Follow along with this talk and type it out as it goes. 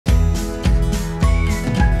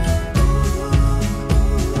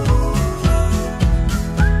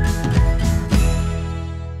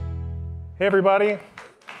Hey, everybody.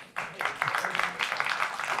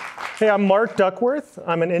 Hey, I'm Mark Duckworth.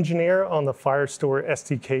 I'm an engineer on the Firestore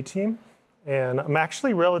SDK team. And I'm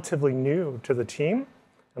actually relatively new to the team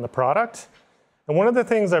and the product. And one of the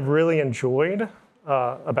things I've really enjoyed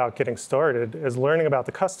about getting started is learning about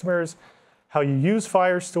the customers, how you use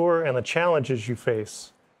Firestore, and the challenges you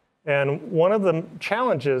face. And one of the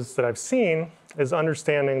challenges that I've seen is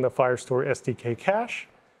understanding the Firestore SDK cache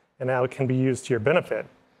and how it can be used to your benefit.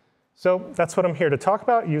 So that's what I'm here to talk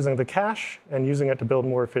about, using the cache and using it to build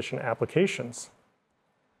more efficient applications.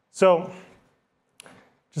 So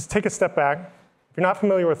just take a step back. If you're not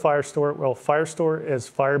familiar with Firestore, well, Firestore is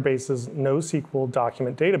Firebase's NoSQL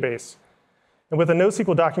document database. And with a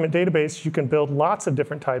NoSQL document database, you can build lots of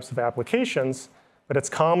different types of applications, but it's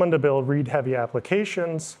common to build read-heavy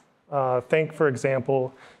applications. Think, for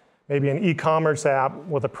example, maybe an e-commerce app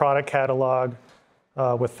with a product catalog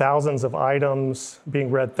with thousands of items being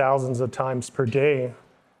read thousands of times per day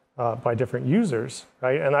by different users,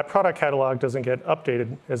 right? And that product catalog doesn't get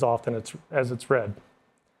updated as often as it's read.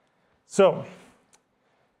 So,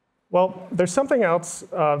 well, there's something else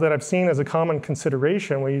that I've seen as a common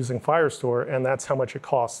consideration when using Firestore, and that's how much it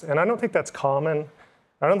costs. And I don't think that's common.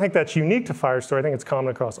 I don't think that's unique to Firestore. I think it's common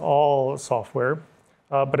across all software.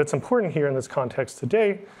 But it's important here in this context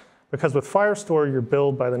today, because with Firestore, you're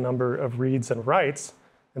billed by the number of reads and writes.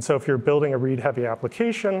 And so if you're building a read-heavy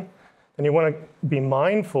application, then you want to be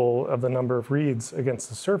mindful of the number of reads against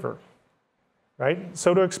the server, right?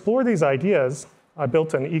 So to explore these ideas, I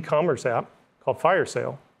built an e-commerce app called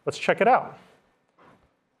Firesale. Let's check it out.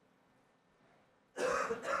 All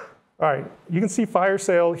right, you can see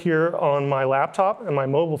Firesale here on my laptop and my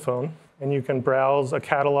mobile phone, and you can browse a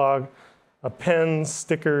catalog of pens,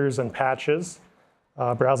 stickers, and patches.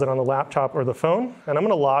 Browse it on the laptop or the phone. And I'm going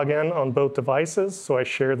to log in on both devices so I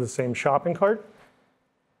share the same shopping cart.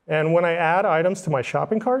 And when I add items to my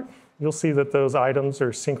shopping cart, you'll see that those items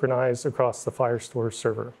are synchronized across the Firestore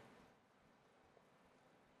server.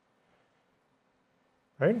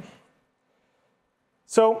 Right?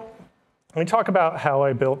 So let me talk about how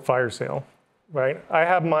I built Firesale. Right? I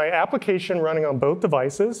have my application running on both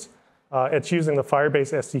devices. It's using the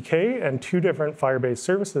Firebase SDK and two different Firebase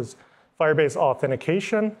services, Firebase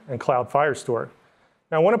Authentication and Cloud Firestore.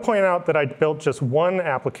 Now, I want to point out that I built just one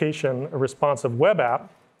application, a responsive web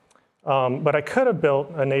app, but I could have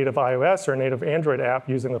built a native iOS or a native Android app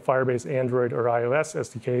using the Firebase Android or iOS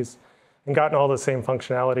SDKs and gotten all the same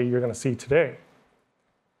functionality you're going to see today.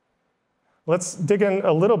 Let's dig in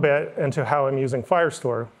a little bit into how I'm using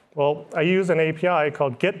Firestore. Well, I use an API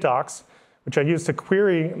called getDocs, which I use to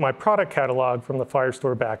query my product catalog from the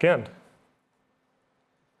Firestore backend.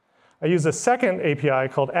 I use a second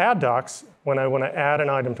API called addDocs when I want to add an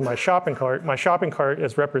item to my shopping cart. My shopping cart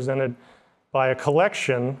is represented by a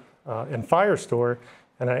collection in Firestore,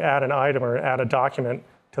 and I add an item or add a document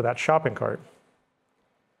to that shopping cart.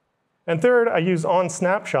 And third, I use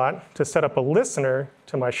onSnapshot to set up a listener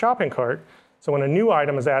to my shopping cart. So when a new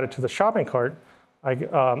item is added to the shopping cart,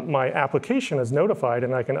 my application is notified,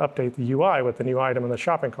 and I can update the UI with the new item in the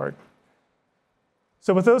shopping cart.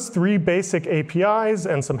 So with those three basic APIs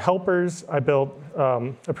and some helpers, I built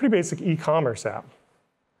a pretty basic e-commerce app.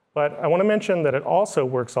 But I want to mention that it also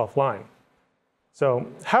works offline. So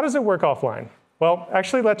how does it work offline? Well,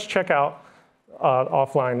 actually, let's check out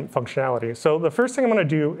offline functionality. So the first thing I'm going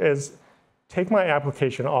to do is take my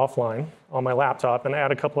application offline on my laptop and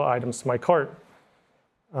add a couple of items to my cart.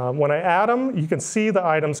 When I add them, you can see the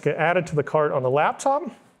items get added to the cart on the laptop,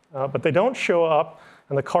 but they don't show up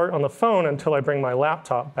in the cart on the phone until I bring my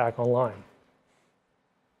laptop back online.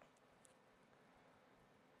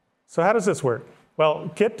 So how does this work?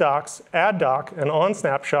 Well, getDocs, addDoc, and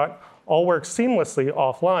onSnapshot all work seamlessly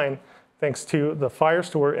offline thanks to the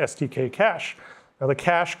Firestore SDK cache. Now, the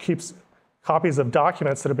cache keeps copies of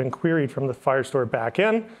documents that have been queried from the Firestore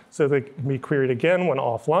backend, so they can be queried again when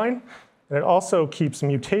offline. And it also keeps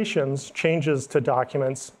mutations, changes to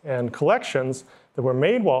documents, and collections that were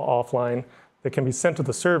made while offline that can be sent to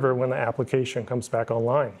the server when the application comes back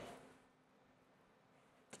online.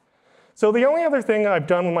 So the only other thing I've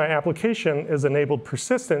done with my application is enabled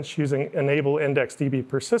persistence using enable IndexedDB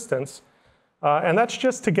persistence. And that's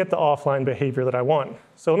just to get the offline behavior that I want.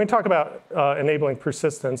 So let me talk about enabling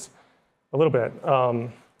persistence a little bit.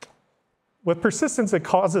 With persistence, it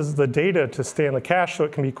causes the data to stay in the cache so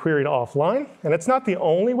it can be queried offline. And it's not the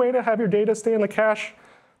only way to have your data stay in the cache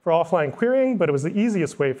for offline querying, but it was the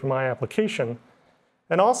easiest way for my application.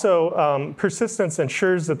 And also, persistence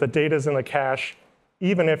ensures that the data is in the cache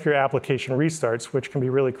even if your application restarts, which can be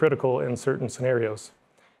really critical in certain scenarios.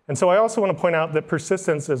 And so I also want to point out that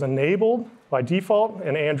persistence is enabled by default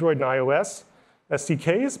in Android and iOS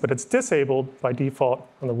SDKs, but it's disabled by default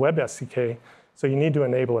on the web SDK. So you need to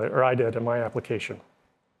enable it, or I did in my application.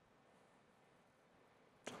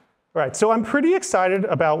 All right, so I'm pretty excited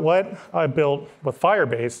about what I built with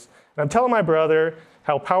Firebase. And I'm telling my brother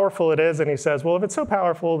how powerful it is, and he says, well, if it's so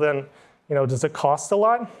powerful, then does it cost a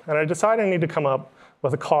lot? And I decided I need to come up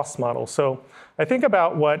with a cost model. So I think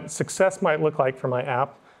about what success might look like for my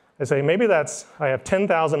app. I say maybe I have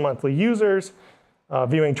 10,000 monthly users,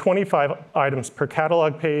 viewing 25 items per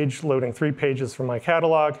catalog page, loading 3 pages from my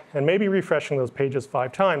catalog, and maybe refreshing those pages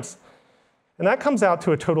 5 times. And that comes out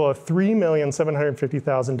to a total of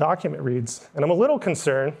 3,750,000 document reads. And I'm a little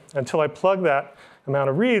concerned until I plug that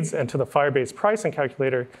amount of reads into the Firebase pricing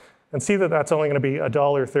calculator and see that that's only going to be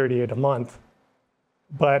 $1.38 a month.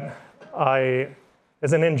 But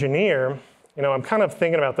as an engineer, I'm kind of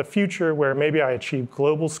thinking about the future where maybe I achieve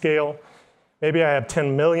global scale. Maybe I have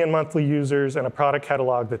 10 million monthly users and a product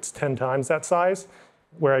catalog that's 10 times that size,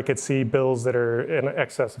 where I could see bills that are in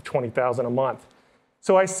excess of 20,000 a month.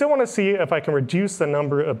 So I still want to see if I can reduce the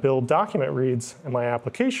number of billed document reads in my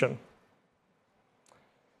application.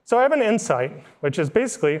 So I have an insight, which is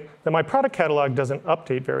basically that my product catalog doesn't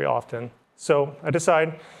update very often. So I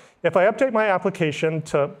decide if I update my application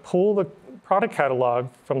to pull the product catalog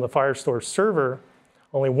from the Firestore server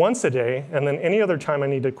only once a day, and then any other time I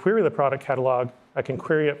need to query the product catalog, I can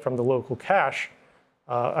query it from the local cache.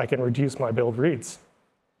 I can reduce my billed reads.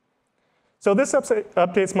 So this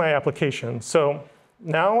updates my application. So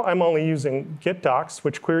now I'm only using get docs,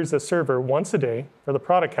 which queries the server once a day for the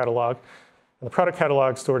product catalog, and the product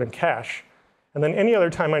catalog is stored in cache. And then any other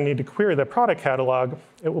time I need to query the product catalog,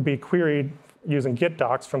 it will be queried using get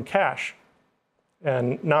docs from cache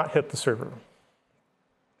and not hit the server.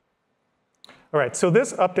 All right, so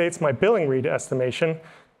this updates my billing read estimation,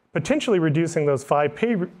 potentially reducing those 5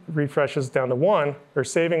 page refreshes down to 1, or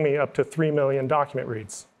saving me up to 3 million document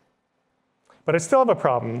reads. But I still have a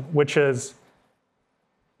problem, which is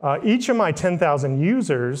each of my 10,000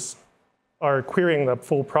 users are querying the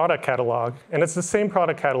full product catalog, and it's the same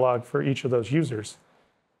product catalog for each of those users.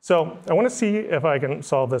 So I want to see if I can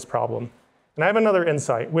solve this problem. And I have another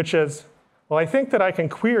insight, which is, well, I think that I can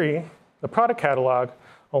query the product catalog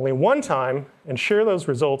only one time and share those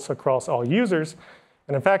results across all users.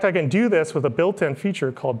 And in fact, I can do this with a built-in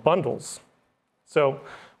feature called bundles. So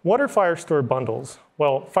what are Firestore bundles?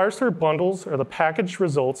 Well, Firestore bundles are the packaged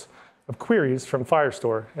results of queries from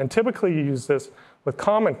Firestore. And typically you use this with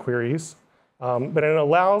common queries, but it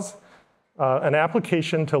allows an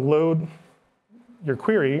application to load your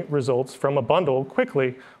query results from a bundle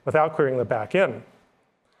quickly without querying the back end.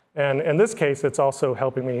 And in this case, it's also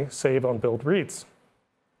helping me save on billed reads.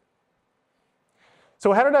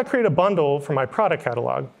 So how did I create a bundle for my product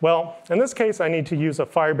catalog? Well, in this case, I need to use a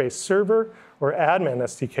Firebase server or admin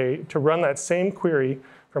SDK to run that same query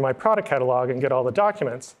for my product catalog and get all the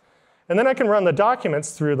documents. And then I can run the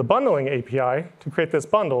documents through the bundling API to create this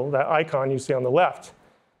bundle, that icon you see on the left.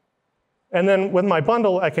 And then with my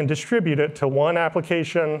bundle, I can distribute it to 1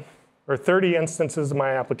 application, or 30 instances of my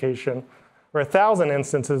application, or 1,000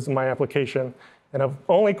 instances of my application, and I've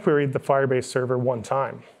only queried the Firebase server 1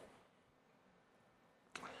 time.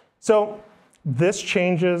 So this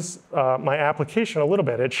changes my application a little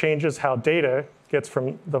bit. It changes how data gets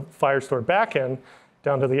from the Firestore backend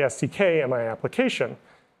down to the SDK in my application.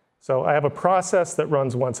 So I have a process that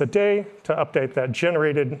runs once a day to update that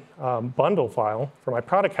generated bundle file for my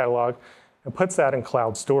product catalog and puts that in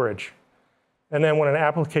cloud storage. And then when an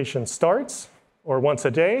application starts, or once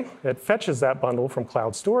a day, it fetches that bundle from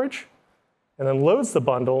cloud storage and then loads the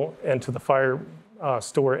bundle into the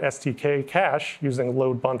Firestore SDK cache using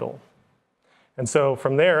load bundle. And so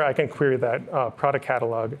from there, I can query that product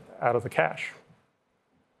catalog out of the cache.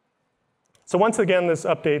 So once again, this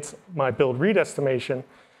updates my billed read estimation,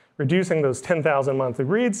 reducing those 10,000 monthly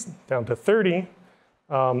reads down to 30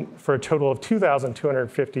 for a total of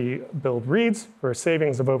 2,250 billed reads for a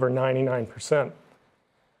savings of over 99%.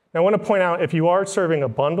 Now, I want to point out, if you are serving a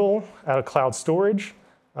bundle out of cloud storage,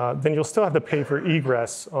 then you'll still have to pay for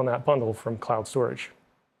egress on that bundle from cloud storage.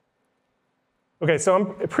 OK, so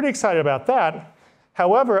I'm pretty excited about that.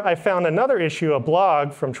 However, I found another issue, a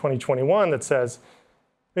blog from 2021 that says,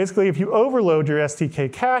 basically, if you overload your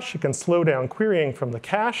SDK cache, it can slow down querying from the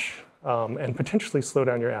cache and potentially slow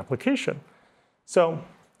down your application. So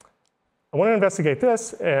I want to investigate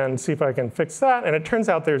this and see if I can fix that. And it turns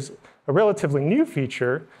out there's a relatively new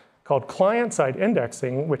feature called client-side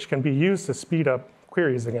indexing, which can be used to speed up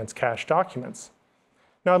queries against cache documents.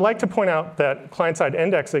 Now, I'd like to point out that client-side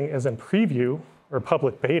indexing is in preview or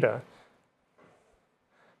public beta.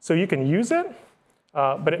 So you can use it,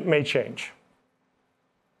 but it may change.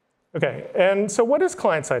 OK, and so what is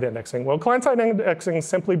client-side indexing? Well, client-side indexing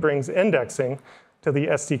simply brings indexing to the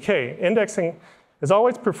SDK. Indexing is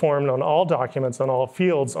always performed on all documents, on all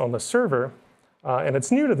fields on the server, and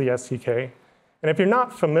it's new to the SDK. And if you're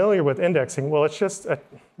not familiar with indexing, well, it's just a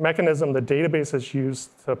mechanism the database has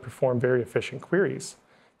used to perform very efficient queries.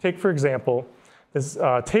 Take, for example, this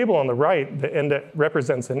table on the right that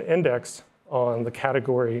represents an index on the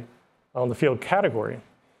category, on the field category.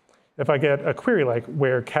 If I get a query like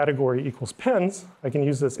where category equals pens, I can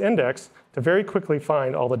use this index to very quickly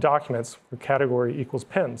find all the documents where category equals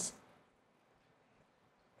pens.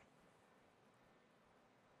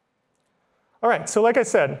 All right, so like I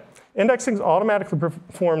said, indexing is automatically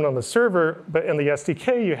performed on the server, but in the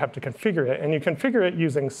SDK, you have to configure it. And you configure it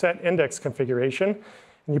using set index configuration.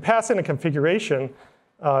 And you pass in a configuration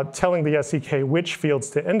telling the SDK which fields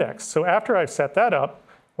to index. So after I've set that up,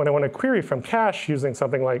 when I want to query from cache using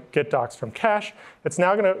something like get docs from cache, it's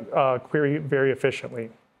now going to query very efficiently.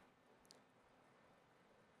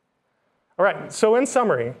 All right, so in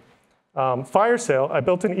summary, Firesale, I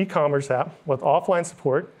built an e-commerce app with offline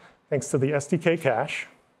support thanks to the SDK cache.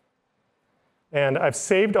 And I've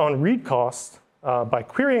saved on read costs by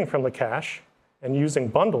querying from the cache and using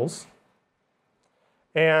bundles.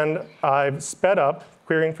 And I've sped up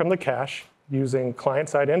querying from the cache using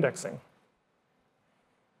client-side indexing.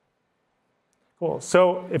 Cool.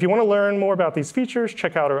 So if you want to learn more about these features,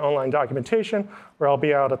 check out our online documentation, where I'll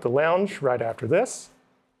be out at the lounge right after this.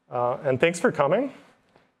 And thanks for coming.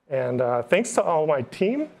 And thanks to all my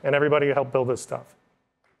team and everybody who helped build this stuff.